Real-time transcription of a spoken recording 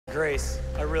Grace,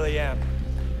 I really am.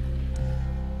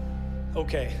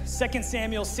 Okay, 2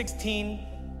 Samuel 16.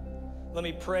 Let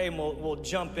me pray and we'll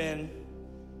jump in.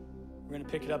 We're gonna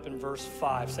pick it up in verse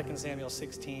 5, 2 Samuel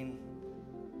 16,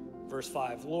 verse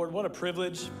 5. Lord, what a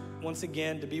privilege, once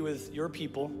again, to be with your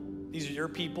people. These are your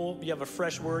people. You have a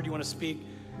fresh word you wanna speak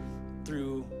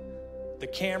through the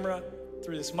camera,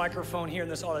 through this microphone here in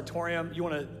this auditorium. You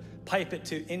wanna pipe it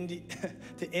to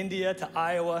India, to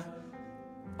Iowa,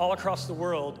 all across the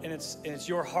world, and it's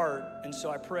your heart. And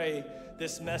so I pray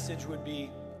this message would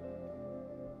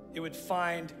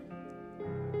find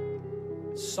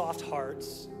soft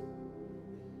hearts,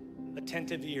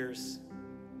 attentive ears.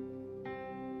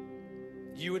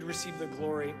 You would receive the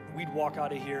glory. We'd walk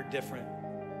out of here different,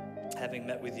 having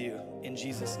met with you. In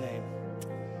Jesus' name,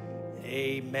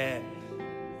 amen.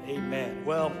 Amen.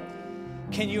 Well,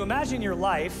 can you imagine your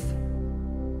life,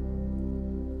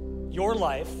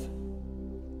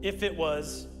 if it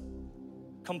was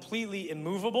completely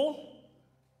immovable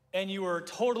and you were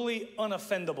totally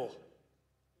unoffendable?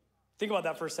 Think about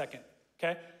that for a second,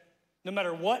 okay? No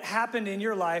matter what happened in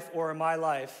your life or in my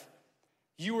life,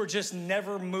 you were just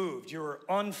never moved. You were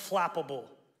unflappable.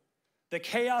 The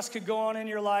chaos could go on in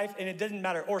your life and it didn't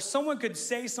matter. Or someone could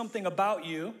say something about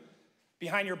you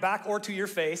behind your back or to your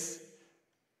face,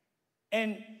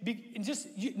 and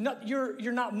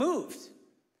you're not moved.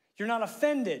 You're not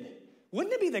offended.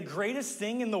 Wouldn't it be the greatest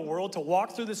thing in the world to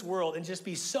walk through this world and just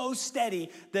be so steady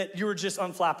that you're just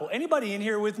unflappable? Anybody in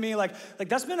here with me? Like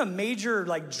that's been a major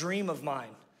dream of mine.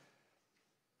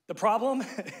 The problem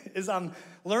is I'm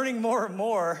learning more and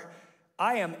more,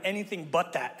 I am anything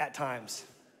but that at times.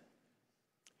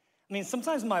 I mean,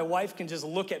 sometimes my wife can just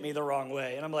look at me the wrong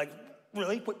way, and I'm like,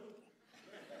 really? What?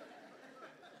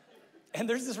 And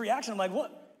there's this reaction, I'm like,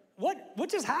 what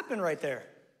just happened right there?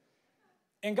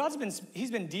 And he's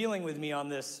been dealing with me on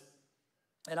this,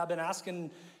 and I've been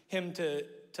asking him to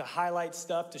highlight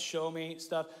stuff, to show me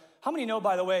stuff. How many know,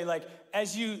 by the way,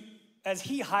 as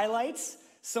he highlights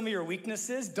some of your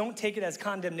weaknesses, don't take it as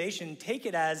condemnation, take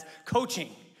it as coaching.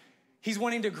 He's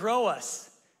wanting to grow us,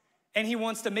 and he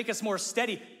wants to make us more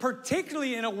steady,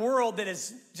 particularly in a world that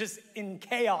is just in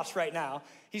chaos right now.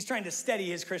 He's trying to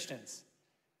steady his Christians.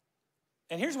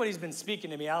 And here's what he's been speaking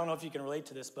to me. I don't know if you can relate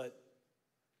to this, but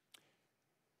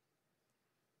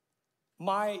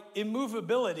my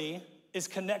immovability is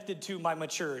connected to my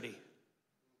maturity.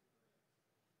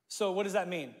 So what does that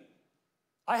mean?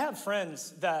 I have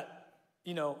friends that,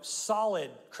 solid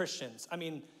Christians. I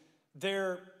mean,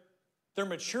 their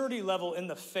maturity level in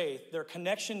the faith, their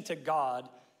connection to God,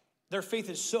 their faith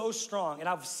is so strong. And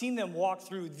I've seen them walk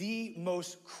through the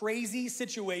most crazy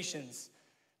situations,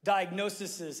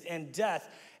 diagnoses and death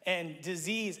and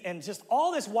disease and just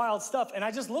all this wild stuff. And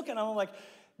I just look at them, I'm like,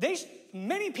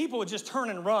 many people would just turn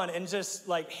and run and just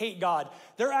hate God.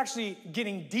 They're actually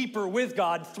getting deeper with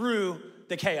God through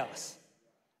the chaos.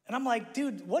 And I'm like,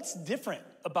 dude, what's different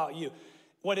about you?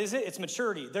 What is it? It's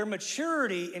maturity. Their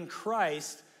maturity in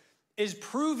Christ is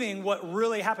proving what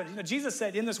really happened. Jesus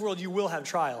said, in this world, you will have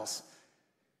trials.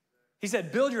 He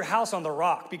said, build your house on the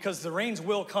rock because the rains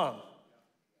will come.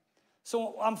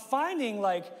 So I'm finding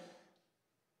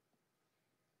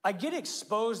I get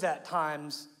exposed at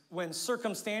times when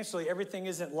circumstantially everything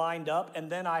isn't lined up, and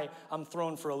then I'm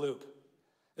thrown for a loop.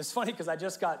 It's funny because I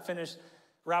just got finished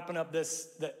wrapping up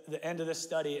the end of this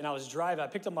study, and I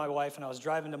picked up my wife, and I was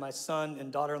driving to my son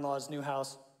and daughter-in-law's new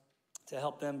house to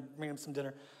help them, bring them some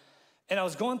dinner. And I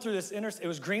was going through this it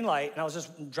was green light, and I was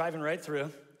just driving right through.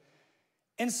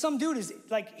 And some dude is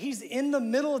he's in the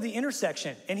middle of the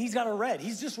intersection, and he's got a red.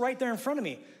 He's just right there in front of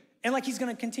me. And he's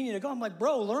gonna continue to go. I'm like,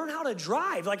 bro, learn how to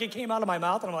drive. It came out of my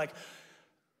mouth, and I'm like,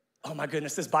 oh my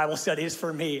goodness, this Bible study is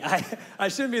for me. I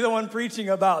shouldn't be the one preaching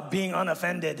about being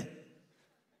unoffended.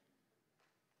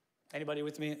 Anybody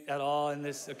with me at all in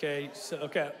this? Okay,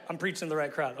 I'm preaching the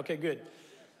right crowd. Okay, good.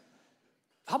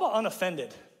 How about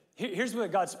unoffended? Here's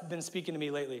what God's been speaking to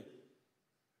me lately.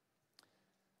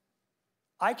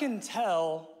 I can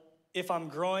tell if I'm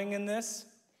growing in this,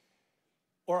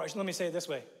 or let me say it this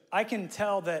way. I can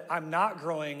tell that I'm not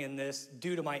growing in this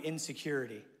due to my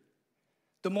insecurity.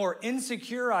 The more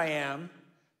insecure I am,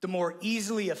 the more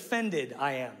easily offended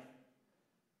I am.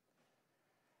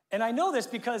 And I know this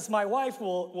because my wife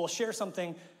will share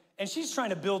something, and she's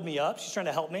trying to build me up. She's trying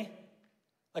to help me,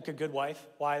 like a good wife.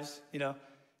 Wives,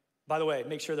 By the way,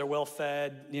 make sure they're well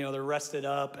fed, they're rested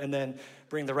up, and then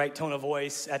bring the right tone of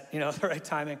voice at, the right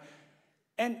timing.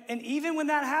 And even when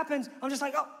that happens, I'm just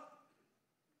like, oh.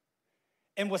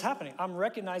 And what's happening? I'm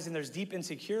recognizing there's deep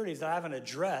insecurities that I haven't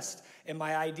addressed, and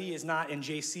my ID is not in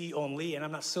JC only, and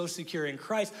I'm not so secure in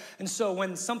Christ. And so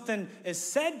when something is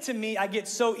said to me, I get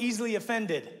so easily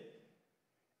offended.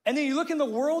 And then you look in the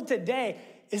world today,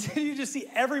 you just see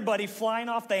everybody flying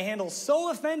off the handle, so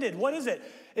offended. What is it?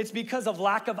 It's because of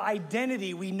lack of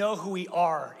identity. We know who we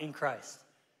are in Christ.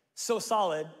 So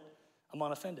solid, I'm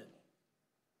unoffended.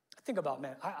 Think about,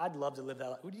 man, I'd love to live that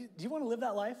life. Do you want to live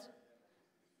that life?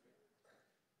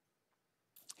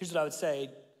 Here's what I would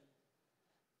say.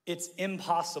 It's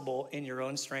impossible in your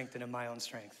own strength and in my own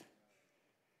strength.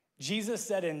 Jesus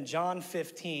said in John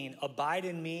 15, abide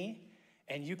in me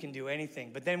and you can do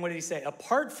anything. But then what did he say?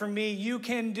 Apart from me, you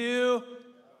can do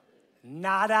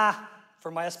nada. For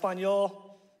my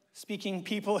Espanol speaking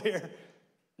people here,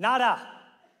 nada.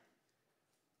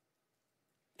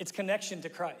 It's connection to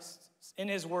Christ in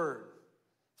his word,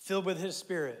 filled with his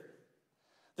spirit.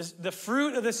 The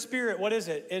fruit of the Spirit, what is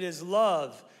it? It is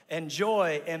love and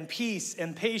joy and peace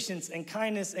and patience and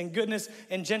kindness and goodness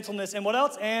and gentleness and what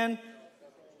else? And,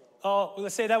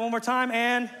 let's say that one more time.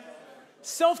 And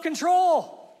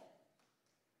self-control.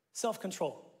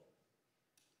 Self-control.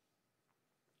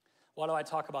 Why do I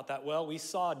talk about that? Well, we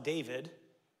saw David,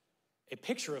 a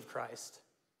picture of Christ,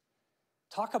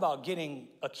 talk about getting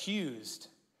accused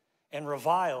and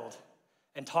reviled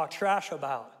and talked trash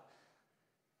about.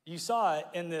 You saw it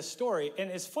in this story. And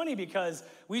it's funny because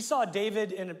we saw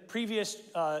David in a previous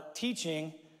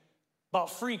teaching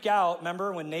about freak out.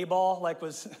 Remember when Nabal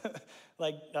was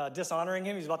dishonoring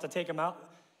him? He's about to take him out.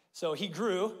 So he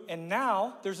grew. And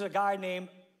now there's a guy named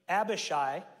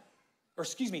Simei.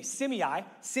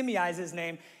 Simei is his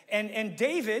name. And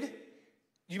David, do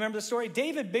you remember the story?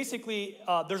 David basically,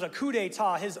 there's a coup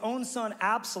d'etat. His own son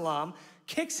Absalom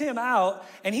kicks him out,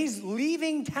 and he's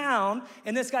leaving town,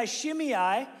 and this guy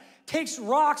Shimei takes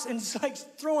rocks and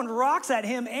throwing rocks at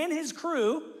him and his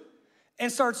crew and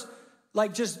starts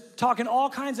just talking all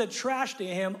kinds of trash to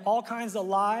him, all kinds of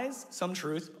lies, some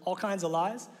truth, all kinds of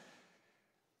lies.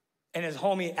 And his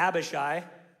homie Abishai,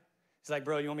 he's like,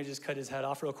 bro, you want me to just cut his head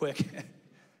off real quick? Did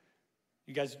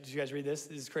you guys read this?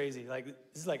 This is crazy. This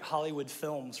is like Hollywood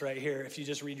films right here if you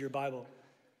just read your Bible.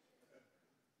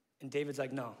 And David's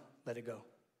like, no. Let it go.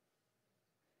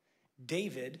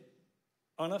 David,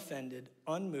 unoffended,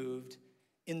 unmoved,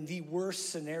 in the worst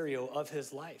scenario of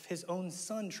his life, his own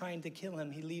son trying to kill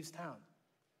him, he leaves town.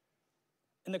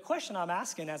 And the question I'm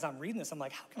asking as I'm reading this, I'm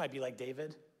like, how can I be like David?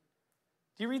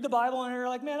 Do you read the Bible and you're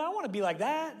like, man, I want to be like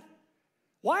that?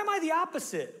 Why am I the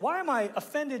opposite? Why am I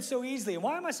offended so easily?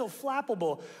 Why am I so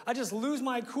flappable? I just lose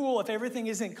my cool if everything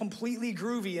isn't completely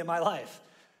groovy in my life.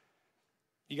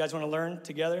 You guys want to learn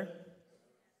together?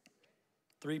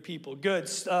 3 people, good.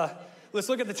 Let's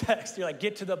look at the text. You're like,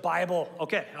 get to the Bible.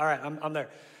 Okay, all right, I'm there.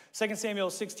 2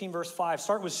 Samuel 16, verse 5,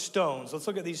 start with stones. Let's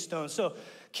look at these stones. So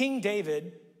King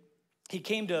David, he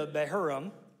came to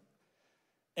Bahurim,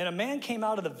 and a man came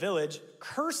out of the village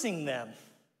cursing them.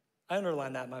 I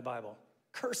underlined that in my Bible,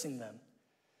 cursing them.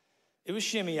 It was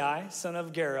Shimei, son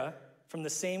of Gera, from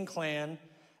the same clan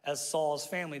as Saul's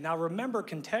family. Now remember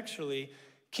contextually,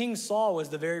 King Saul was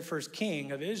the very first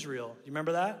king of Israel. You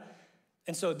remember that?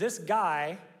 And so this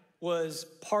guy was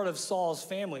part of Saul's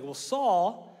family. Well,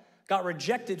 Saul got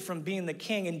rejected from being the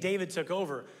king, and David took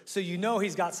over. So you know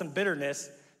he's got some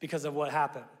bitterness because of what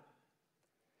happened.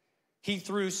 He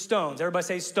threw stones. Everybody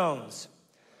say stones.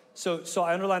 So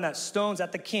I underline that, stones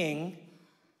at the king.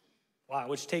 Wow,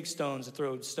 which takes stones to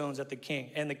throw stones at the king.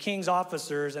 And the king's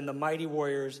officers and the mighty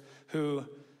warriors who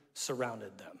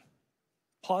surrounded them.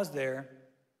 Pause there.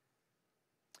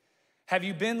 Have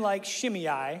you been like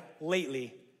Shimei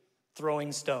lately,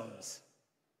 throwing stones?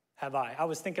 Have I? I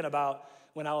was thinking about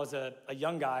when I was a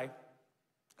young guy.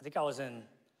 I think I was in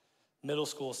middle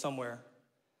school somewhere.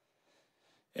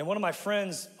 And one of my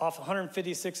friends off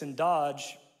 156 in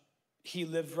Dodge, he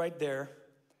lived right there.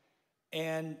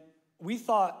 And we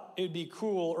thought it would be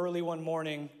cool early one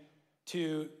morning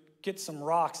to get some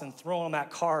rocks and throw them at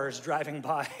cars driving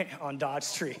by on Dodge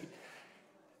Street.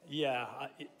 Yeah,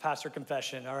 pastor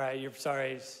confession. All right, you're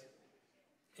sorry.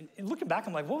 And looking back,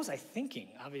 I'm like, what was I thinking?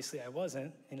 Obviously, I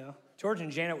wasn't, George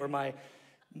and Janet were my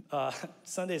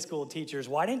Sunday school teachers.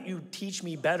 Why didn't you teach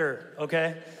me better,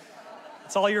 okay?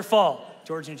 It's all your fault.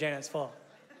 George and Janet's fault.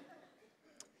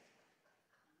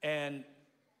 And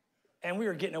we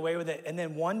were getting away with it. And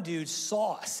then one dude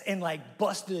saw us and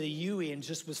busted a Yui and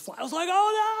just was flying. I was like,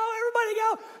 oh no, everybody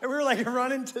go. And we were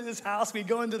running to this house. We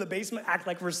go into the basement, act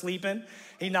like we're sleeping.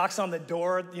 He knocks on the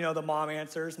door. The mom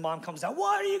answers. Mom comes out.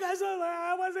 What are you guys doing?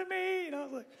 That wasn't me. I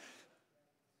was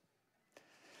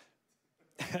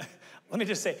like, let me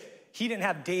just say, he didn't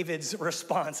have David's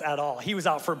response at all. He was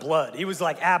out for blood. He was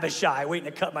like Abishai,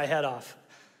 waiting to cut my head off.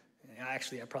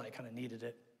 Actually, I probably kind of needed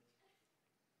it.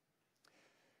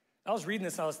 I was reading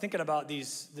this, and I was thinking about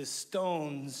these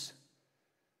stones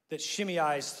that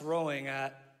Shimei is throwing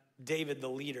at David, the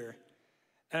leader.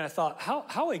 And I thought,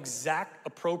 how exact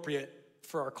appropriate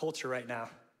for our culture right now.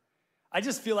 I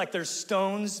just feel like there's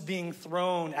stones being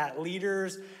thrown at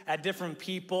leaders, at different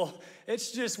people.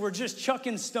 We're just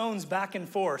chucking stones back and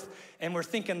forth, and we're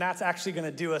thinking that's actually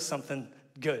gonna do us something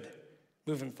good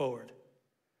moving forward.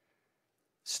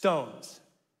 Stones.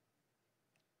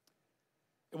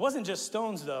 It wasn't just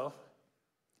stones, though.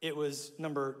 It was,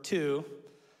 number 2,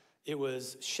 it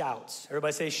was shouts.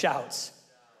 Everybody say shouts.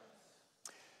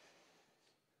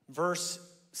 Verse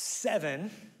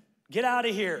 7, get out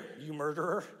of here, you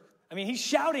murderer. I mean, he's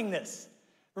shouting this.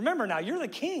 Remember now, you're the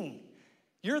king.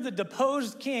 You're the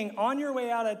deposed king on your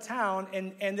way out of town,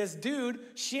 and this dude,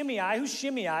 Shimei, who's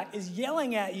Shimei, is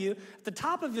yelling at you at the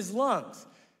top of his lungs.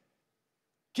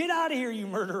 Get out of here, you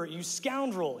murderer, you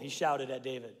scoundrel, he shouted at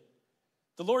David.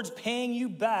 The Lord's paying you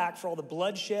back for all the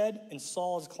bloodshed in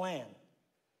Saul's clan.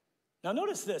 Now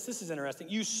notice this is interesting.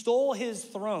 You stole his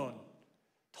throne.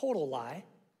 Total lie.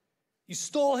 You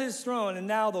stole his throne, and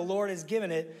now the Lord has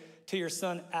given it to your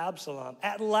son Absalom.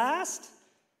 At last,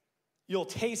 you'll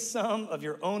taste some of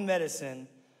your own medicine,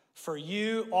 for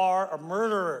you are a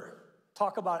murderer.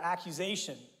 Talk about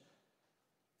accusation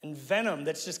and venom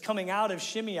that's just coming out of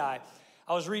Shimei.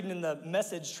 I was reading in the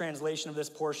Message translation of this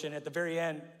portion at the very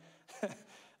end.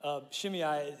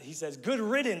 Shimei, he says, good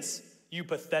riddance, you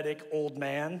pathetic old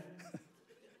man.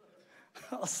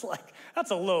 I was like,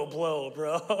 that's a low blow,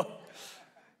 bro.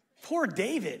 Poor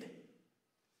David.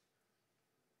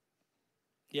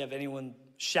 You have anyone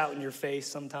shout in your face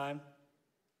sometime?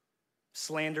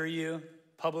 Slander you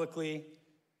publicly,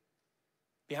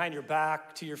 behind your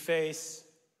back, to your face?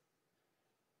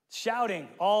 Shouting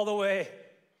all the way.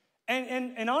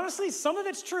 And honestly, some of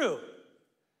it's true,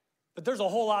 but there's a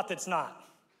whole lot that's not.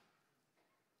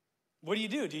 What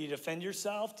do? Do you defend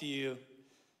yourself? Do you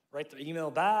write the email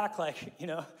back?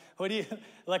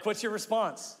 What's your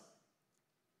response?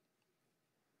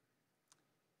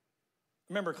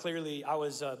 Remember clearly, I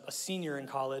was a senior in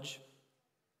college,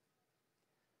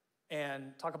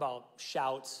 and talk about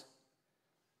shouts.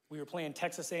 We were playing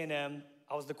Texas A&M.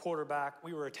 I was the quarterback.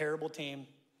 We were a terrible team.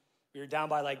 We were down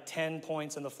by like 10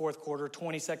 points in the fourth quarter,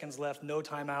 20 seconds left, no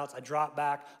timeouts. I dropped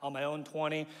back on my own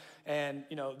 20, and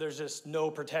there's just no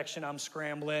protection. I'm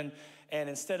scrambling, and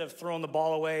instead of throwing the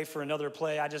ball away for another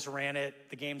play, I just ran it.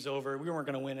 The game's over. We weren't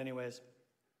going to win anyways.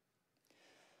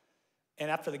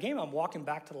 And after the game, I'm walking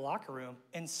back to the locker room,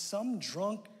 and some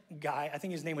drunk guy, I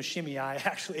think his name was Shimei,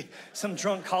 actually, some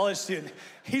drunk college student,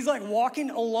 he's like walking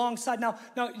alongside. Now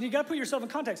you got to put yourself in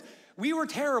context. We were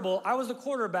terrible. I was the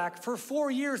quarterback. For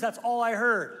 4 years, that's all I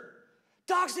heard.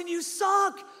 Doxson, you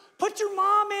suck. Put your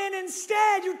mom in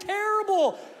instead. You're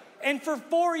terrible. And for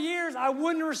 4 years, I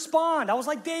wouldn't respond. I was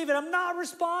like, David, I'm not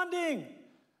responding.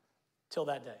 Till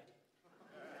that day.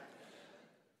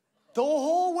 The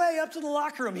whole way up to the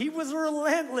locker room, he was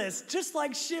relentless, just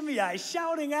like Shimei,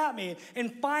 shouting at me.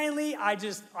 And finally, I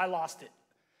lost it.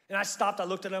 And I stopped, I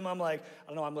looked at him, I'm like, I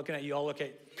don't know, I'm looking at you, I'll look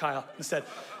at Kyle instead.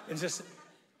 And just,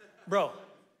 bro,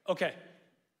 okay,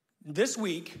 this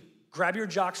week, grab your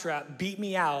jockstrap, beat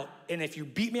me out, and if you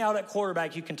beat me out at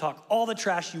quarterback, you can talk all the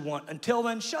trash you want. Until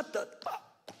then, shut the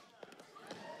up.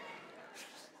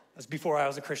 That's before I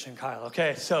was a Christian, Kyle,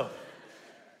 okay? So,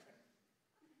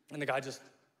 and the guy just,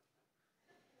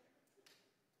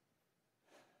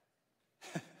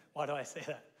 why do I say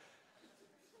that?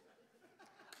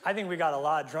 I think we got a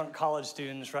lot of drunk college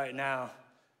students right now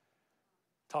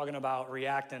talking about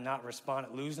reacting, not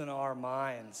responding, losing our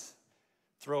minds,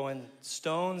 throwing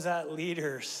stones at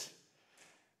leaders.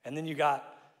 And then you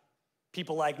got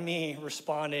people like me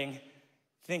responding,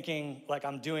 thinking like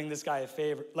I'm doing this guy a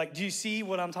favor. Like, do you see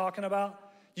what I'm talking about?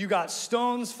 You got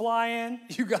stones flying,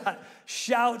 you got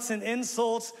shouts and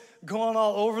insults going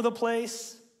all over the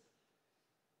place.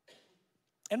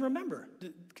 And remember,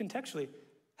 contextually,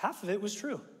 half of it was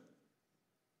true.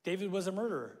 David was a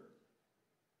murderer.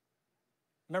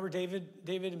 Remember David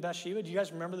and Bathsheba? Do you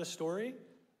guys remember the story?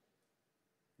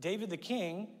 David the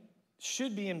king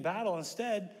should be in battle.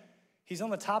 Instead, he's on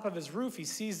the top of his roof. He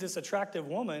sees this attractive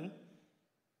woman,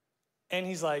 and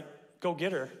he's like, go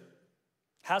get her.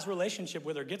 Has a relationship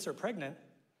with her, gets her pregnant,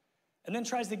 and then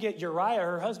tries to get Uriah,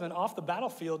 her husband, off the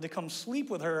battlefield to come sleep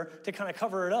with her to kind of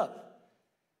cover it up.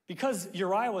 Because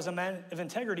Uriah was a man of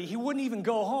integrity, he wouldn't even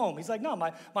go home. He's like, no,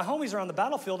 my homies are on the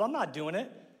battlefield. I'm not doing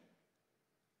it.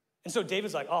 And so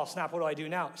David's like, oh, snap, what do I do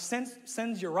now?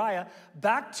 Sends Uriah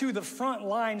back to the front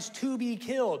lines to be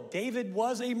killed. David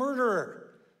was a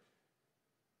murderer.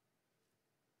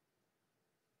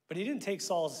 But he didn't take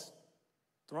Saul's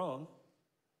throne.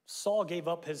 Saul gave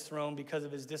up his throne because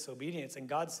of his disobedience, and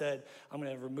God said, I'm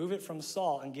going to remove it from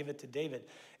Saul and give it to David.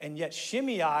 And yet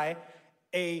Shimei,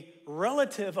 a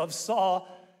relative of Saul,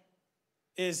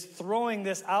 is throwing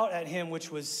this out at him, which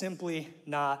was simply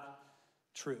not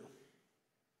true.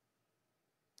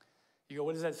 You go,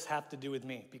 what does this have to do with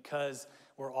me? Because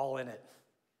we're all in it.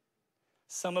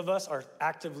 Some of us are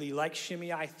actively, like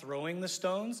Shimei, throwing the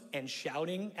stones and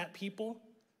shouting at people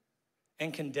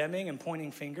and condemning and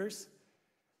pointing fingers.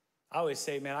 I always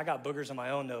say, man, I got boogers on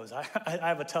my own nose. I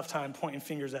have a tough time pointing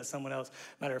fingers at someone else.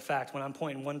 Matter of fact, when I'm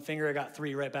pointing one finger, I got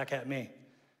 3 right back at me.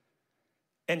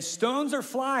 And stones are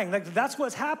flying. Like, that's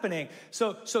what's happening.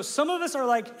 So some of us are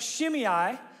like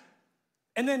Shimei.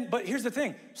 But here's the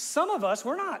thing. Some of us,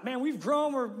 we're not. Man, we've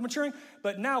grown, we're maturing.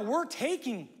 But now we're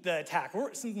taking the attack.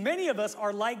 Many of us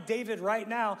are like David right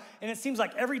now. And it seems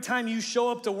like every time you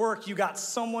show up to work, you got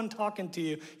someone talking to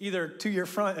you, either to your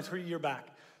front or to your back.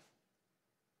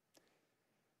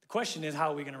 The question is,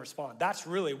 how are we going to respond? That's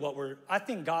really I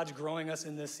think God's growing us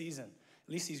in this season.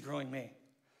 At least he's growing me.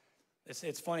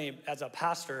 It's funny, as a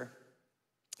pastor,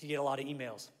 you get a lot of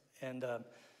emails. And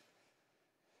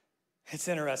it's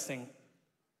interesting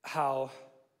how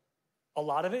a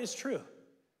lot of it is true.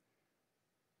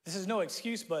 This is no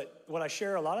excuse, but what I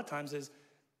share a lot of times is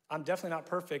I'm definitely not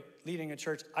perfect leading a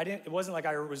church. It wasn't like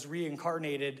I was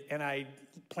reincarnated and I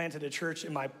planted a church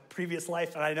in my previous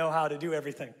life and I know how to do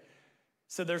everything.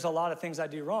 So there's a lot of things I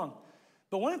do wrong.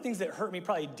 But one of the things that hurt me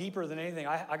probably deeper than anything,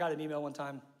 I got an email one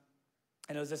time,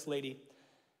 and it was this lady.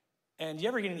 And you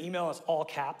ever get an email that's all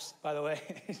caps, by the way?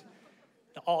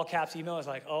 The all caps email is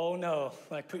like, oh no,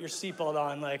 like put your seatbelt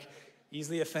on, like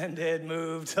easily offended,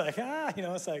 moved, like,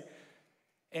 it's like,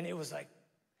 and it was like,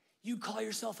 you call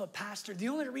yourself a pastor. The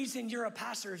only reason you're a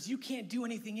pastor is you can't do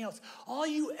anything else. All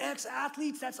you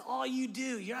ex-athletes, that's all you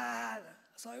do. Yeah.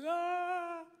 It's like,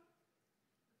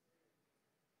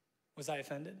 Was I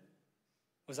offended?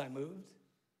 Was I moved?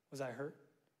 Was I hurt?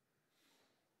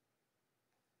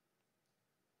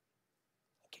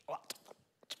 Okay, well.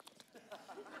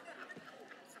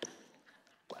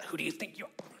 Who do you think you are?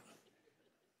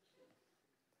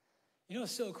 You know,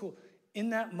 it's so cool.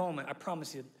 In that moment, I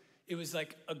promise you, it was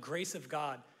like a grace of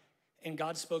God. And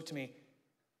God spoke to me.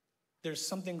 There's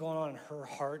something going on in her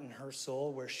heart and her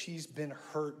soul where she's been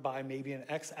hurt by maybe an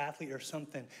ex-athlete or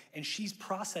something. And she's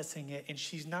processing it, and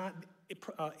she's not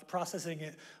processing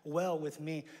it well with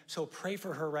me. So pray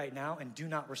for her right now and do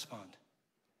not respond.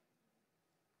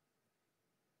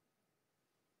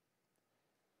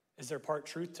 Is there part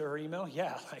truth to her email?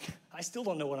 Yeah, like I still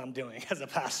don't know what I'm doing as a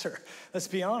pastor. Let's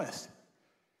be honest.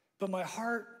 But my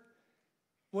heart,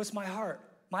 what's my heart?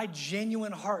 My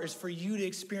genuine heart is for you to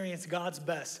experience God's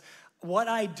best. What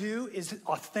I do is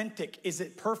authentic. Is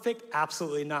it perfect?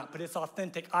 Absolutely not, but it's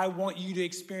authentic. I want you to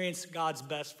experience God's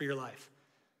best for your life,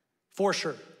 for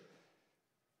sure.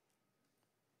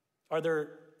 Are there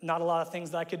not a lot of things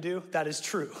that I could do? That is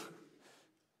true.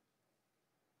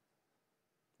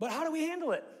 But how do we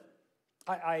handle it?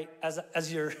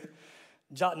 As you're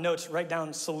jotting notes, write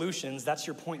down solutions. That's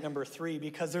your point number 3,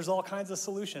 because there's all kinds of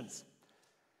solutions.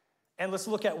 And let's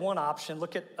look at one option.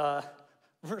 Look at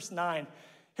verse 9.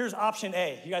 Here's option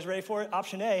A. You guys ready for it?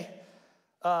 Option A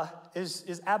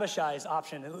is Abishai's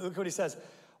option. And look what he says.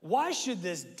 Why should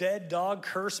this dead dog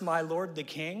curse my lord the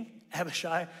king?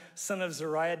 Abishai, son of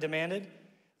Zeruiah, demanded.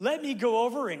 Let me go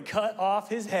over and cut off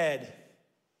his head.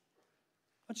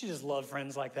 Don't you just love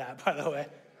friends like that, by the way?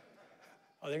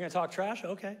 Oh, they're going to talk trash?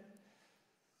 Okay.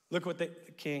 Look what the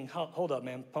king, hold up,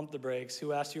 man. Pump the brakes.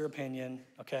 Who asked your opinion?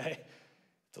 Okay.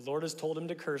 The Lord has told him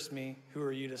to curse me. Who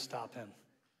are you to stop him?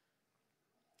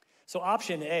 So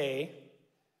option A,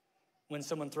 when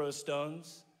someone throws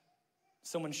stones,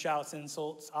 someone shouts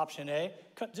insults, option A,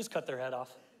 just cut their head off.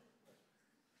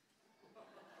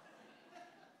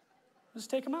 Just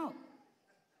take them out.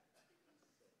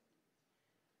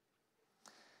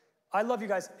 I love you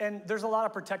guys, and there's a lot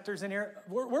of protectors in here.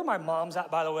 Where are my moms at,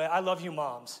 by the way? I love you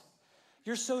moms.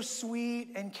 You're so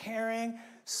sweet and caring.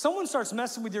 Someone starts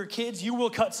messing with your kids, you will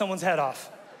cut someone's head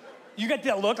off. You get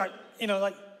that look,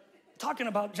 like talking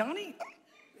about Johnny?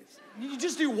 You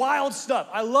just do wild stuff.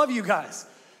 I love you guys.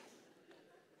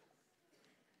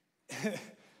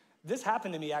 This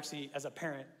happened to me actually as a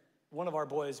parent. One of our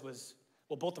boys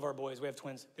both of our boys, we have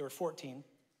twins, they were 14.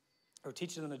 We were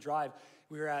teaching them to drive.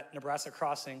 We were at Nebraska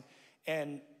Crossing,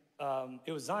 and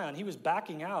it was Zion. He was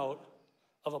backing out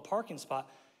of a parking spot,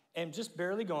 and just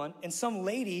barely going, and some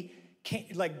lady came,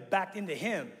 like backed into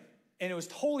him, and it was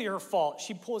totally her fault.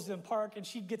 She pulls in the park, and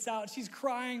she gets out, and she's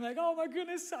crying like, oh my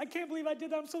goodness, I can't believe I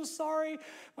did that. I'm so sorry.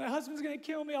 My husband's gonna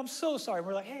kill me. I'm so sorry. And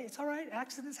we're like, hey, it's all right.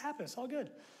 Accidents happen. It's all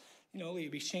good. You know, we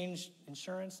exchanged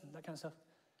insurance and that kind of stuff.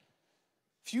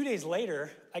 A few days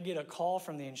later, I get a call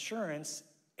from the insurance,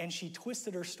 and she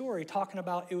twisted her story talking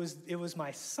about it was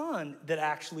my son that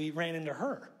actually ran into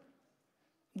her.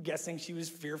 I'm guessing she was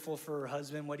fearful for her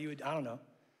husband, what he would, I don't know.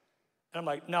 And I'm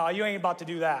like, no, you ain't about to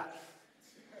do that.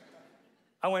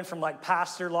 I went from like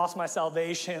pastor, lost my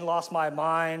salvation, lost my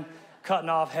mind, cutting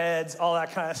off heads, all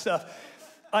that kind of stuff.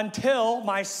 Until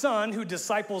my son, who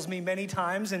disciples me many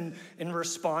times in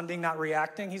responding, not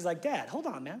reacting, he's like, Dad, hold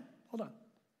on, man, hold on.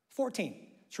 14,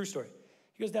 true story.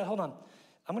 He goes, Dad, hold on.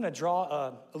 I'm gonna draw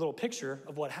a little picture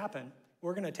of what happened.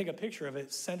 We're gonna take a picture of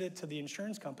it, send it to the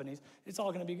insurance companies. It's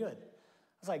all gonna be good.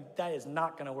 I was like, that is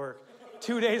not gonna work.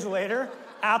 2 days later,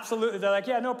 absolutely. They're like,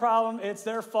 yeah, no problem. It's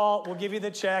their fault. We'll give you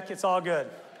the check. It's all good.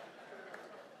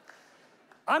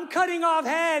 I'm cutting off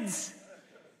heads.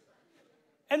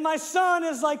 And my son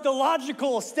is like the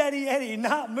logical, steady Eddie,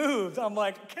 not moved. I'm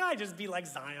like, can I just be like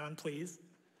Zion, please?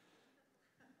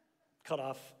 Cut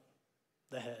off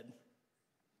the head.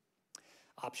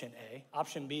 Option A.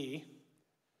 Option B,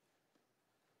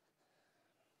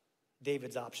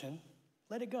 David's option,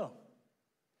 let it go.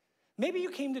 Maybe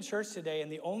you came to church today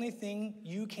and the only thing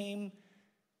you came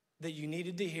that you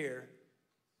needed to hear,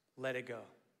 let it go.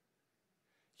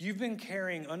 You've been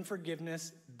carrying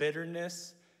unforgiveness,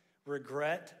 bitterness,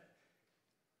 regret,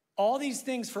 all these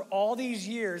things for all these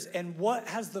years, and what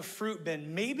has the fruit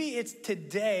been? Maybe it's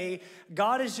today,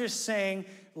 God is just saying,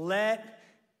 let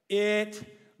it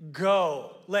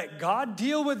go. Let God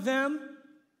deal with them.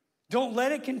 Don't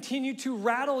let it continue to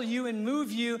rattle you and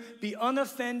move you. Be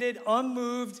unoffended,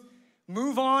 unmoved.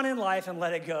 Move on in life and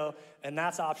let it go. And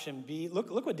that's option B. Look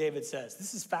what David says.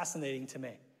 This is fascinating to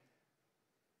me.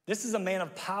 This is a man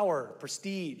of power,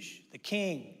 prestige, the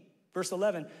king. Verse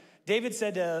 11, David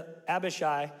said to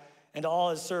Abishai and to all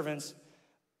his servants,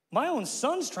 my own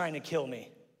son's trying to kill me.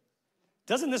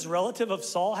 Doesn't this relative of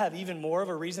Saul have even more of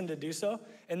a reason to do so?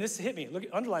 And this hit me. Look,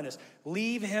 underline this.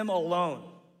 Leave him alone.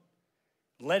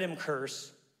 Let him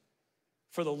curse,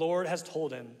 for the Lord has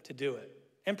told him to do it.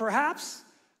 And perhaps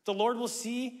the Lord will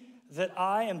see that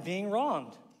I am being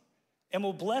wronged and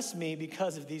will bless me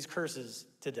because of these curses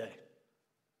today.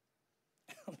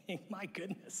 I mean, my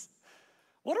goodness.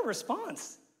 What a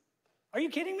response. Are you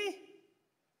kidding me?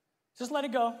 Just let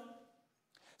it go.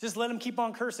 Just let him keep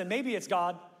on cursing. Maybe it's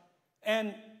God.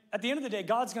 And at the end of the day,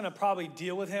 God's going to probably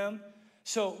deal with him.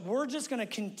 So we're just going to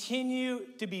continue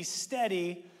to be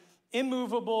steady,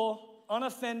 immovable,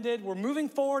 unoffended. We're moving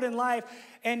forward in life.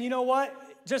 And you know what?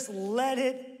 Just let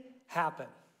it happen.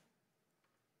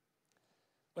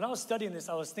 When I was studying this,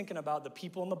 I was thinking about the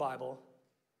people in the Bible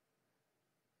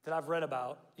that I've read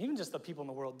about, even just the people in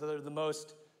the world that are the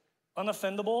most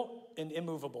unoffendable and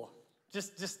immovable.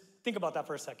 Just think about that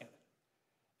for a second.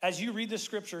 As you read the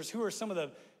scriptures, who are some of the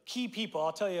key people?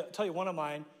 I'll tell you one of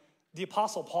mine, the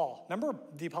Apostle Paul. Remember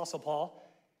the Apostle Paul?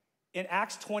 In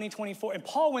Acts 20:24, and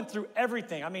Paul went through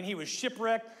everything. I mean, he was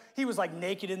shipwrecked. He was like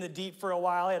naked in the deep for a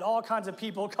while. He had all kinds of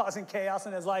people causing chaos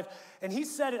in his life. And he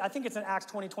said it, I think it's in Acts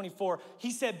 20:24.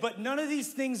 He said, but none of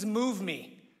these things move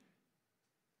me.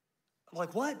 I'm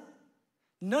like, what?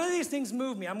 None of these things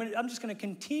move me. I'm just going to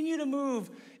continue to move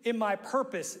in my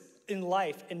purpose in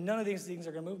life, and none of these things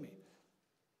are going to move me.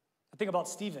 I think about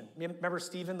Stephen. Remember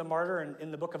Stephen, the martyr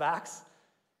in the book of Acts?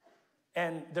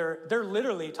 And they're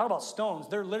literally, talk about stones,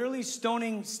 they're literally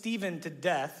stoning Stephen to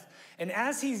death. And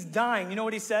as he's dying, you know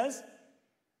what he says?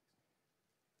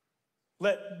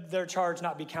 Let their charge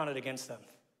not be counted against them.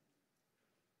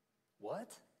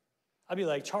 What? I'd be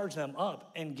like, charge them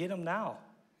up and get them now.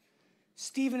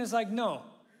 Stephen is like, no.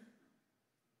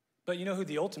 But you know who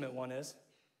the ultimate one is?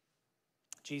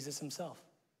 Jesus himself.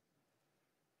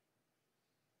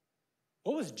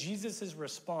 What was Jesus'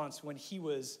 response when he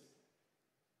was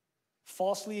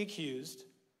falsely accused,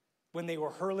 when they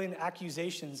were hurling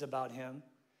accusations about him,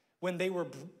 when they were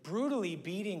brutally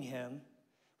beating him?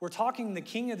 We're talking the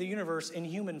king of the universe in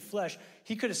human flesh.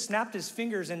 He could have snapped his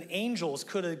fingers and angels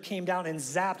could have came down and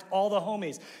zapped all the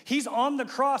homies. He's on the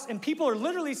cross and people are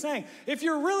literally saying, if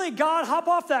you're really God, hop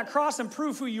off that cross and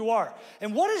prove who you are.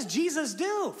 And what does Jesus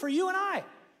do for you and I?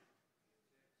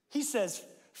 He says,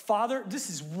 Father, this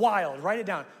is wild, write it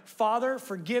down. Father,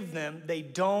 forgive them. They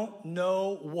don't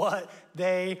know what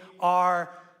they are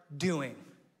doing.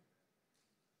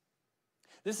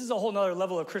 This is a whole nother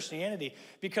level of Christianity,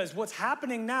 because what's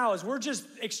happening now is we're just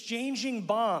exchanging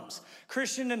bombs.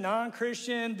 Christian to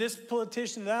non-Christian, this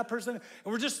politician to that person,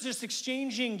 and we're just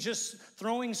exchanging, just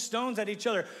throwing stones at each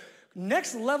other.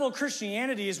 Next level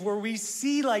Christianity is where we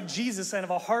see like Jesus and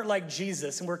have a heart like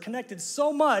Jesus, and we're connected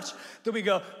so much that we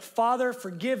go, Father,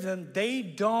 forgive them. They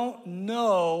don't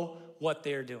know what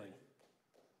they're doing.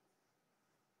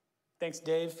 Thanks,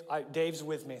 Dave. Dave's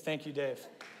with me. Thank you, Dave.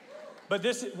 But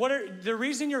the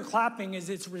reason you're clapping is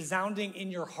it's resounding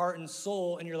in your heart and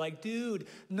soul, and you're like, dude,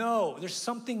 no, there's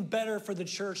something better for the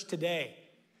church today.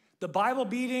 The Bible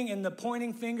beating and the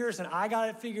pointing fingers and I got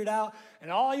it figured out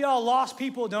and all y'all lost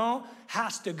people don't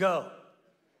has to go.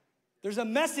 There's a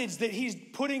message that he's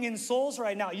putting in souls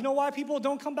right now. You know why people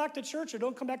don't come back to church or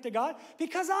don't come back to God?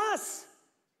 Because us.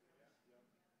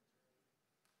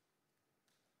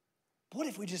 What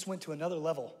if we just went to another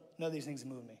level? None of these things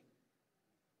move me.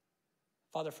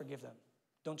 Father, forgive them.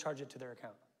 Don't charge it to their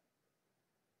account.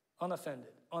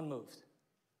 Unoffended, unmoved.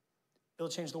 It'll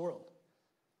change the world.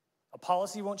 A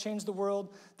policy won't change the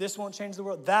world. This won't change the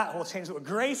world. That will change the world.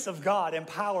 Grace of God and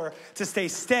power to stay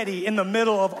steady in the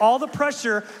middle of all the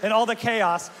pressure and all the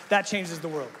chaos, that changes the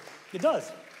world. It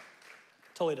does.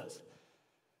 Totally does.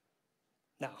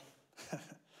 Now,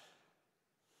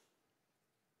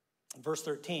 in verse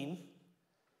 13,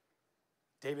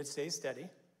 David stays steady.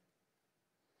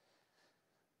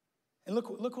 And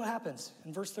look what happens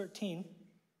in verse 13.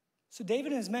 So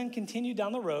David and his men continued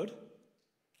down the road,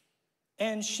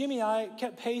 and Shimei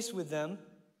kept pace with them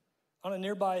on a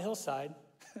nearby hillside.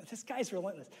 This guy's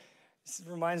relentless. This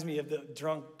reminds me of the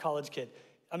drunk college kid.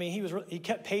 I mean, he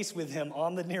kept pace with him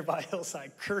on the nearby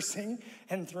hillside, cursing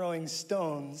and throwing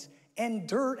stones and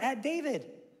dirt at David.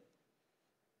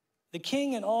 The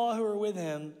king and all who were with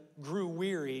him grew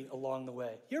weary along the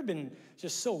way. You ever been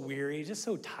just so weary, just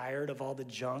so tired of all the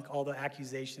junk, all the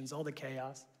accusations, all the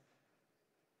chaos?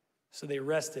 So they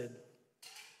rested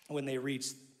when they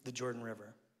reached the Jordan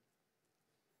River.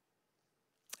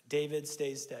 David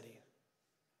stays steady.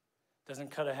 Doesn't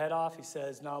cut a head off. He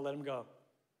says, no, let him go.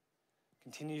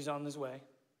 Continues on his way.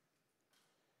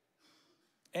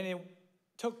 And it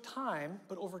took time,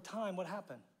 but over time, what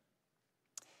happened?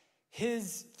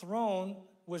 His throne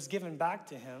was given back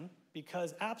to him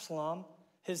because Absalom,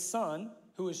 his son,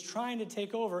 who was trying to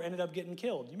take over, ended up getting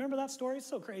killed. You remember that story? It's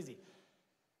so crazy.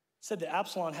 Said that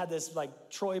Absalom had this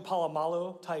like Troy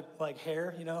Polamalu type like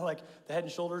hair, you know, like the Head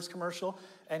and Shoulders commercial.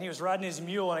 And he was riding his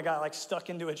mule and it got like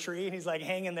stuck into a tree and he's like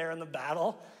hanging there in the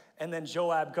battle. And then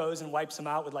Joab goes and wipes him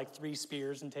out with like 3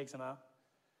 spears and takes him out.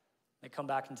 They come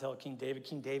back and tell King David.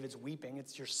 King David's weeping.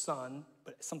 It's your son,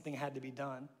 but something had to be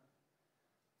done.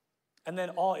 And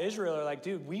then all Israel are like,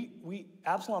 dude,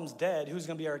 Absalom's dead. Who's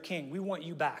going to be our king? We want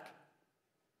you back.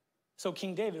 So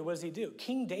King David, what does he do?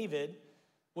 King David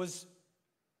was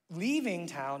leaving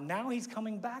town. Now he's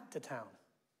coming back to town.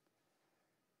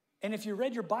 And if you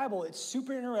read your Bible, it's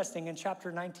super interesting in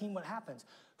chapter 19 what happens.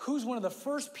 Who's one of the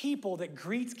first people that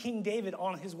greets King David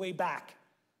on his way back?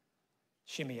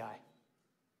 Shimei.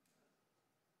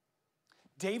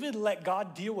 David let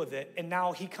God deal with it, and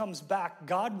now he comes back.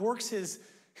 God works his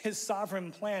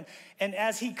sovereign plan. And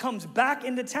as he comes back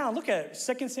into town, look at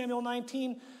it, 2 Samuel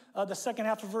 19, the second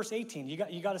half of verse 18.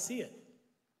 You got to see it.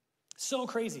 So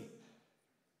crazy.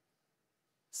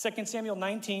 2 Samuel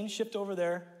 19, shift over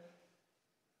there.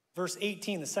 Verse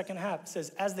 18, the second half, says,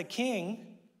 as the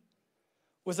king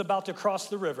was about to cross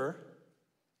the river,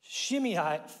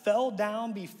 Shimei fell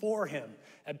down before him.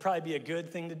 That'd probably be a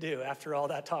good thing to do after all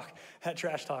that talk, that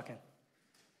trash talking.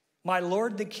 My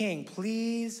lord the king,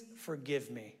 please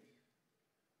forgive me.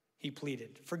 He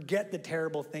pleaded, forget the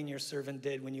terrible thing your servant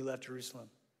did when you left Jerusalem.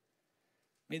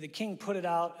 May the king put it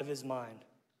out of his mind.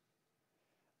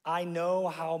 I know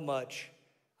how much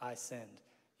I sinned.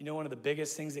 You know one of the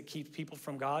biggest things that keeps people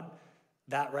from God?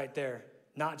 That right there.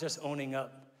 Not just owning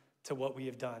up to what we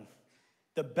have done.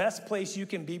 The best place you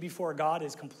can be before God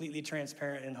is completely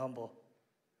transparent and humble.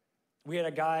 We had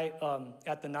a guy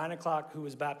at the 9 o'clock who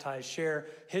was baptized share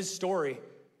his story.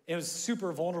 It was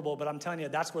super vulnerable, but I'm telling you,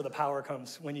 that's where the power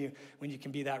comes when you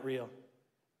can be that real.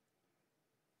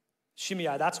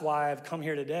 Shimei, that's why I've come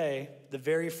here today, the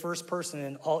very first person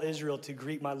in all Israel to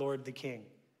greet my Lord the King.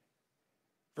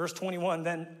 Verse 21,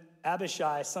 then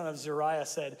Abishai, son of Zeruiah,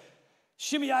 said,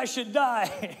 Shimei should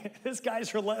die. This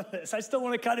guy's relentless. I still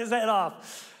want to cut his head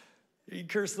off. He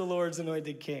cursed the Lord's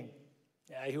anointed king.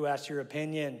 Yeah, who asked your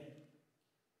opinion?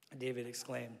 David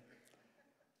exclaimed,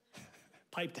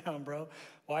 pipe down, bro.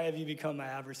 Why have you become my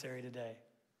adversary today?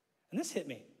 And this hit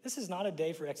me. This is not a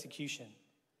day for execution.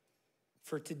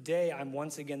 For today, I'm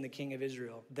once again the king of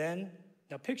Israel. Then,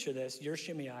 now picture this, you're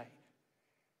Shimei.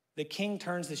 The king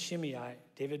turns to Shimei.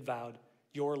 David vowed,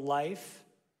 your life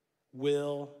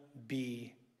will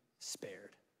be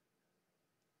spared.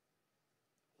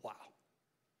 Wow.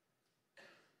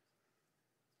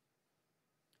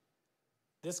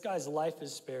 This guy's life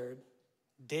is spared.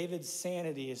 David's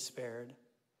sanity is spared.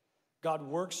 God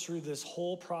works through this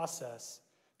whole process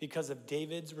because of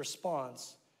David's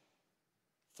response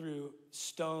through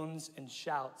stones and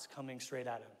shouts coming straight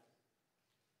at him.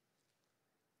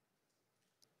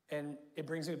 And it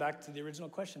brings me back to the original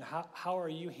question. How are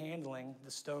you handling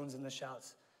the stones and the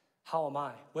shouts? How am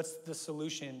I? What's the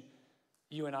solution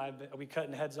you and I, are we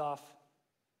cutting heads off?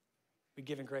 Are we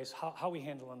giving grace? How are we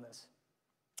handling this?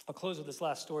 I'll close with this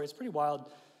last story. It's pretty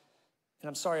wild. And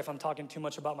I'm sorry if I'm talking too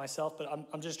much about myself, but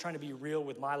I'm just trying to be real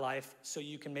with my life so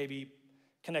you can maybe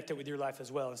connect it with your life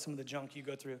as well and some of the junk you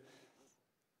go through.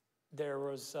 There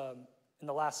was, in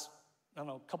the last,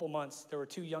 couple months, there were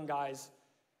 2 young guys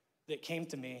that came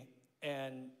to me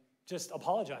and just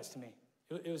apologized to me.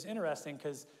 It was interesting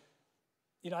because,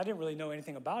 I didn't really know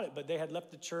anything about it, but they had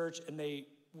left the church and they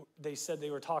said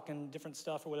they were talking different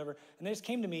stuff or whatever. And they just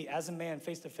came to me as a man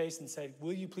face to face and said,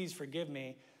 will you please forgive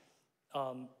me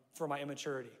for my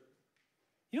immaturity?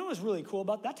 You know what's really cool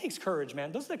about that? That takes courage,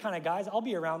 man. Those are the kind of guys I'll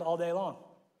be around all day long.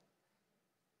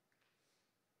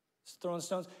 Just throwing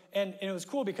stones. And it was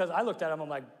cool because I looked at him, I'm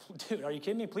like, dude, are you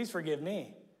kidding me? Please forgive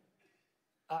me.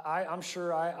 I'm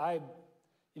sure I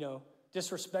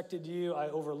disrespected you. I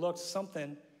overlooked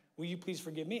something. Will you please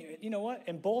forgive me? You know what?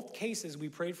 In both cases, we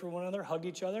prayed for one another, hugged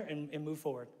each other, and moved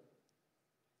forward.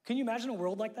 Can you imagine a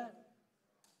world like that?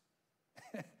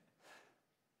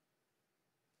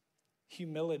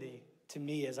 Humility, to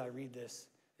me, as I read this,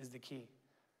 is the key.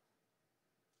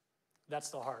 That's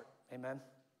the heart. Amen.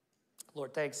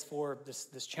 Lord, thanks for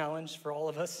this challenge for all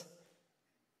of us.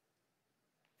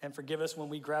 And forgive us when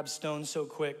we grab stones so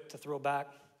quick to throw back.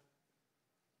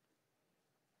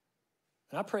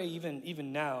 And I pray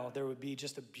even now there would be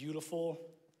just a beautiful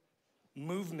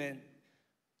movement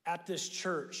at this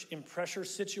church in pressure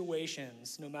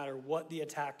situations, no matter what the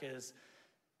attack is,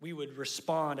 we would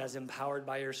respond as empowered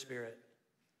by your Spirit.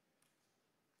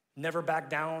 Never back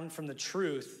down from the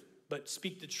truth, but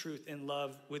speak the truth in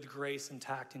love with grace and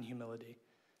tact and humility.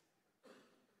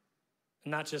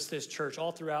 And not just this church,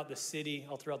 all throughout the city,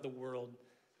 all throughout the world,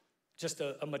 just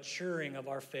a maturing of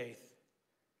our faith,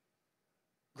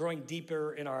 growing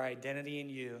deeper in our identity in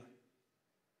you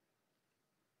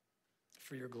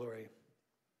for your glory.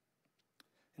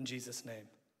 In Jesus' name.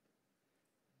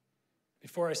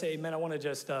 Before I say amen, I want to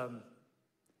just have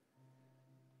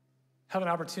an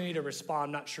opportunity to respond.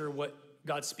 I'm not sure what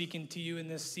God's speaking to you in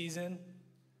this season.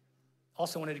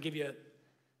 Also wanted to give you,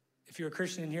 if you're a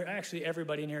Christian in here, actually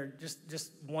everybody in here,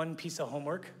 just one piece of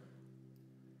homework.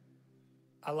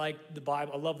 I like the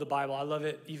Bible. I love the Bible. I love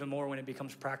it even more when it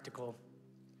becomes practical.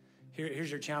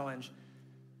 Here's your challenge.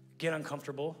 Get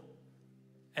uncomfortable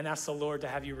and ask the Lord to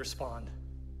have you respond.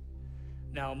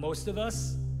 Now, most of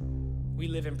us, we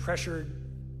live in pressured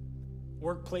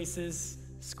workplaces,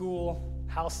 school,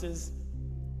 houses.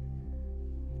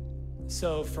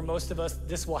 So for most of us,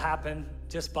 this will happen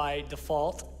just by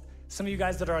default. Some of you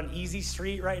guys that are on easy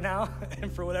street right now,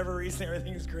 and for whatever reason,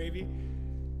 everything's gravy,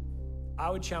 I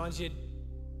would challenge you,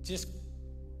 just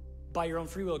by your own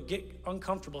free will, get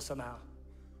uncomfortable somehow.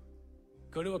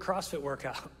 Go to a CrossFit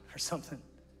workout or something.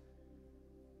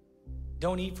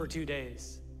 Don't eat for 2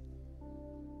 days.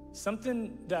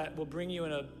 Something that will bring you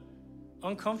in an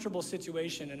uncomfortable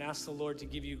situation and ask the Lord to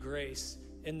give you grace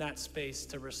in that space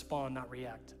to respond, not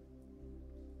react.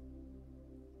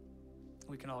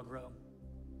 We can all grow.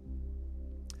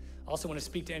 I also want to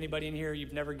speak to anybody in here,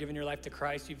 you've never given your life to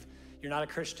Christ, you're not a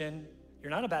Christian,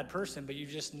 you're not a bad person, but you've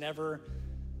just never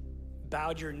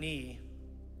bowed your knee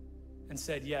and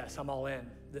said, yes, I'm all in.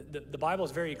 The Bible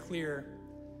is very clear.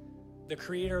 The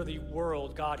creator of the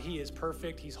world, God, he is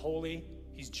perfect, he's holy,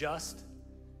 he's just.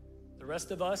 The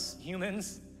rest of us,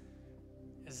 humans,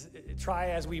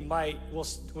 try as we might,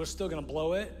 we're still gonna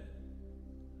blow it.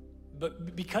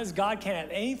 But because God can't have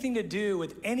anything to do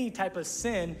with any type of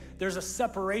sin, there's a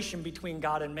separation between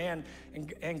God and man.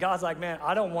 And God's like, man,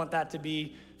 I don't want that to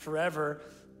be forever.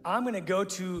 I'm gonna go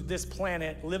to this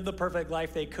planet, live the perfect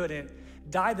life they couldn't,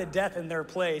 die the death in their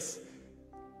place.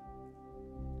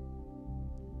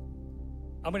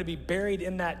 I'm gonna be buried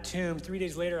in that tomb. 3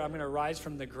 days later, I'm gonna rise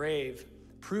from the grave,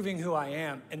 proving who I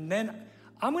am. And then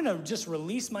I'm gonna just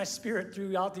release my spirit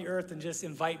throughout the earth and just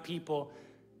invite people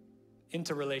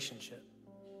into relationship.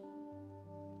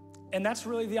 And that's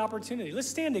really the opportunity. Let's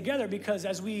stand together, because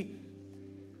as we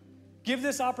Give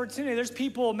this opportunity. There's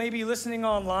people maybe listening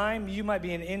online. You might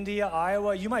be in India,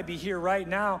 Iowa. You might be here right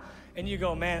now, and you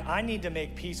go, man, I need to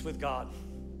make peace with God.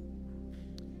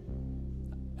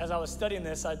 As I was studying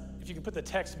this, if you could put the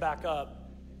text back up,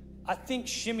 I think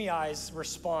Shimei's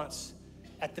response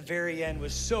at the very end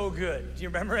was so good. Do you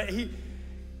remember it?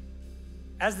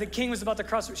 As the king was about to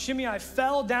cross, Shimei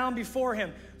fell down before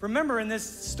him. Remember, in this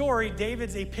story,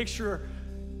 David's a picture,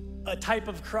 a type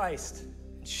of Christ.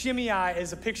 Shimei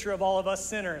is a picture of all of us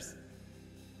sinners.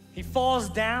 He falls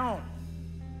down,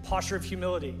 posture of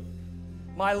humility.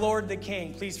 My Lord the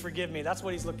King, please forgive me. That's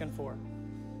what he's looking for.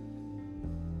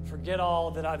 Forget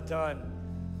all that I've done.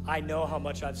 I know how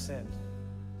much I've sinned.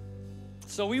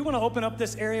 So we want to open up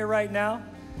this area right now.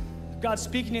 God's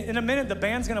speaking. In a minute, the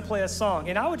band's going to play a song.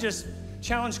 And I would just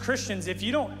challenge Christians, if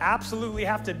you don't absolutely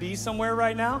have to be somewhere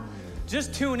right now,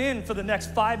 just tune in for the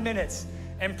next 5 minutes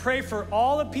and pray for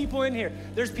all the people in here.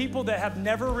 There's people that have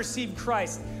never received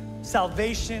Christ,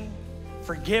 salvation,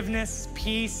 forgiveness,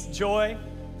 peace, joy.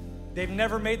 They've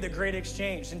never made the great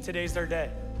exchange, and today's their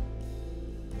day.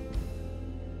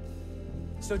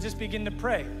 So just begin to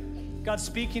pray. God's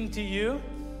speaking to you.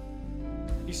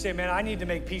 You say, man, I need to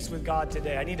make peace with God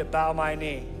today. I need to bow my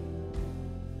knee.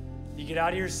 You get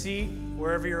out of your seat,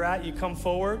 wherever you're at, you come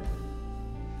forward.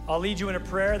 I'll lead you in a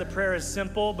prayer. The prayer is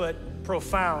simple but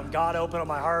profound. God, open up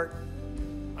my heart.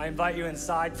 I invite you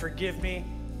inside. Forgive me.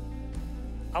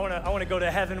 I want to go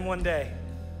to heaven one day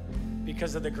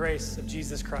because of the grace of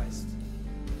Jesus Christ.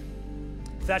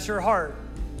 If that's your heart,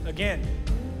 again,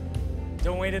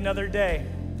 don't wait another day.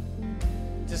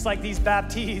 Just like these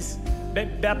baptizees,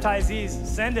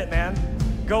 send it, man.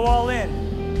 Go all in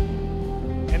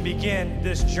and begin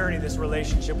this journey, this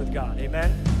relationship with God.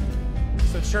 Amen?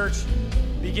 So church,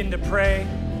 begin to pray.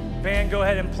 Van, go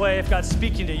ahead and play. If God's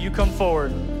speaking to you, come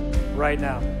forward right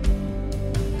now.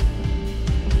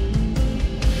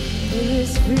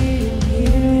 There's freedom here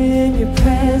in your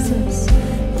presence.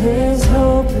 There's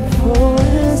hope and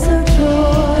fullness of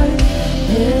joy.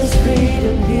 There's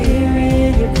freedom here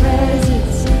in your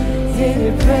presence. In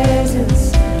your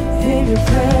presence. In your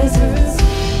presence.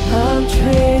 I'm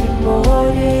trading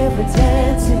mourning for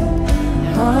dancing.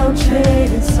 I'm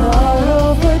trading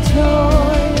sorrow for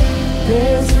joy.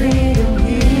 There's freedom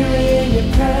here in your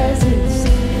presence.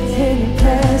 In your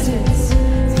presence.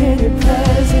 In your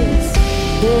presence.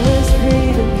 There's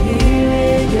freedom here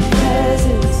in your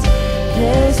presence.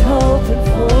 There's hope and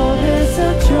fullness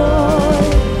of joy.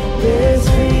 There's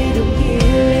freedom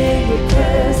here in your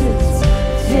presence.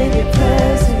 In your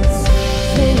presence.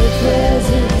 In your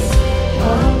presence.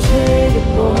 I'm trading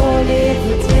mourning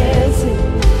for dancing.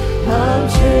 I'm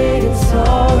trading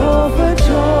sorrow for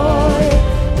joy.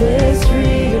 There's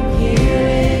freedom here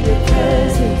in your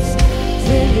presence.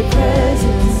 In your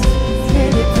presence.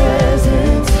 In your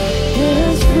presence.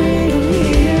 There's freedom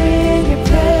here in your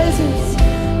presence.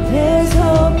 There's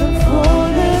hope and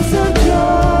fullness of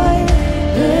joy.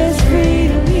 There's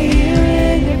freedom here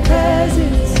in your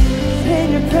presence. In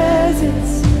your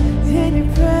presence. In your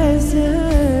presence.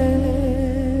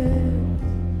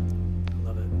 I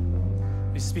love it.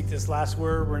 We speak this last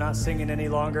word. We're not singing any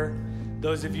longer.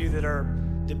 Those of you that are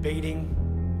debating,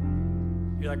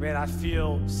 you're like, man, I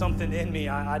feel something in me.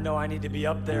 I know I need to be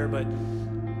up there, but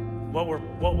what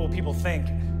will people think?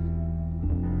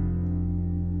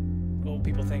 What will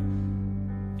people think?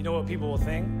 You know what people will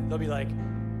think? They'll be like,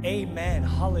 amen,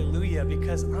 hallelujah,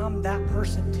 because I'm that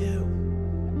person too.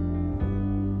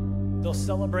 They'll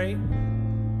celebrate.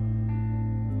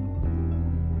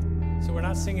 So we're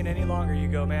not singing any longer. You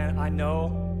go, man, I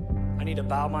know I need to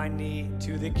bow my knee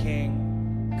to the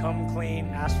King, come clean,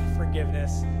 ask for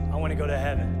forgiveness. I want to go to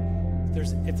heaven.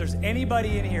 If there's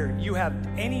anybody in here, you have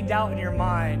any doubt in your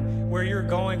mind where you're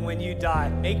going when you die,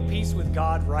 make peace with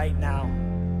God right now.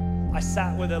 I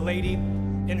sat with a lady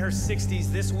in her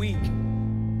 60s this week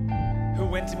who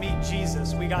went to meet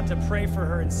Jesus. We got to pray for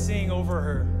her and sing over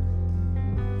her.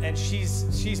 And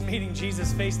she's meeting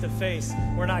Jesus face to face.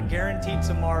 We're not guaranteed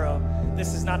tomorrow.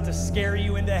 This is not to scare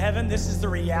you into heaven. This is the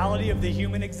reality of the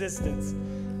human existence.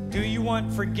 Do you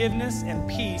want forgiveness and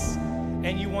peace,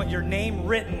 and you want your name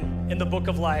written in the book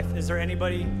of life? Is there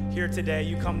anybody here today?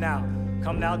 You come now.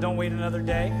 Come now, don't wait another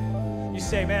day. You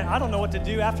say, man, I don't know what to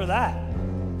do after that.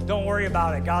 Don't worry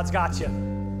about it. God's got you.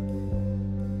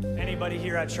 Anybody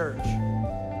here at church?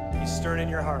 He's stirring in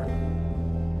your heart.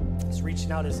 He's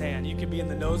reaching out his hand. You could be in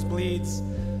the nosebleeds.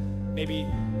 Maybe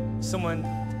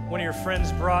one of your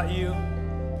friends brought you.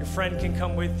 Your friend can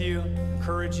come with you,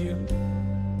 encourage you.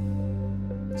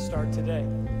 Start today.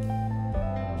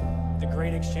 The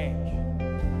great exchange.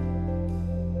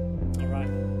 All right.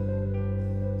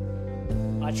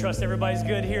 I trust everybody's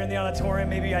good here in the auditorium.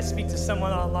 Maybe I speak to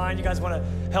someone online. You guys want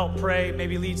to help pray,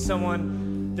 maybe lead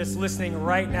someone that's listening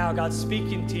right now. God's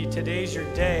speaking to you. Today's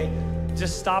your day.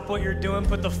 Just stop what you're doing,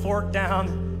 put the fork down,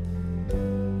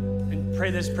 and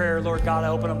pray this prayer. Lord God, I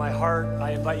open up my heart.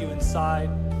 I invite you inside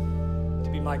to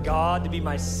be my God, to be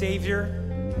my Savior,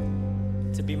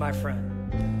 to be my friend.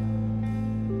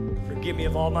 Forgive me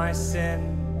of all my sin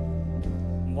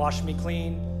and wash me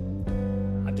clean.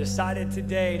 I've decided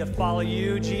today to follow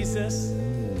you, Jesus.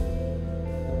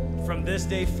 From this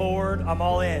day forward, I'm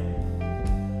all in.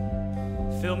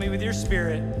 Fill me with your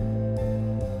Spirit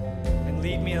and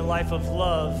lead me in a life of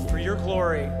love for your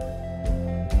glory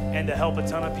and to help a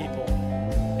ton of people.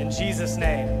 In Jesus'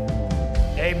 name,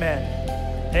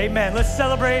 amen. Amen. Let's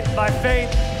celebrate by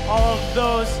faith all of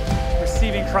those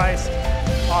receiving Christ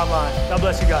online. God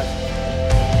bless you guys.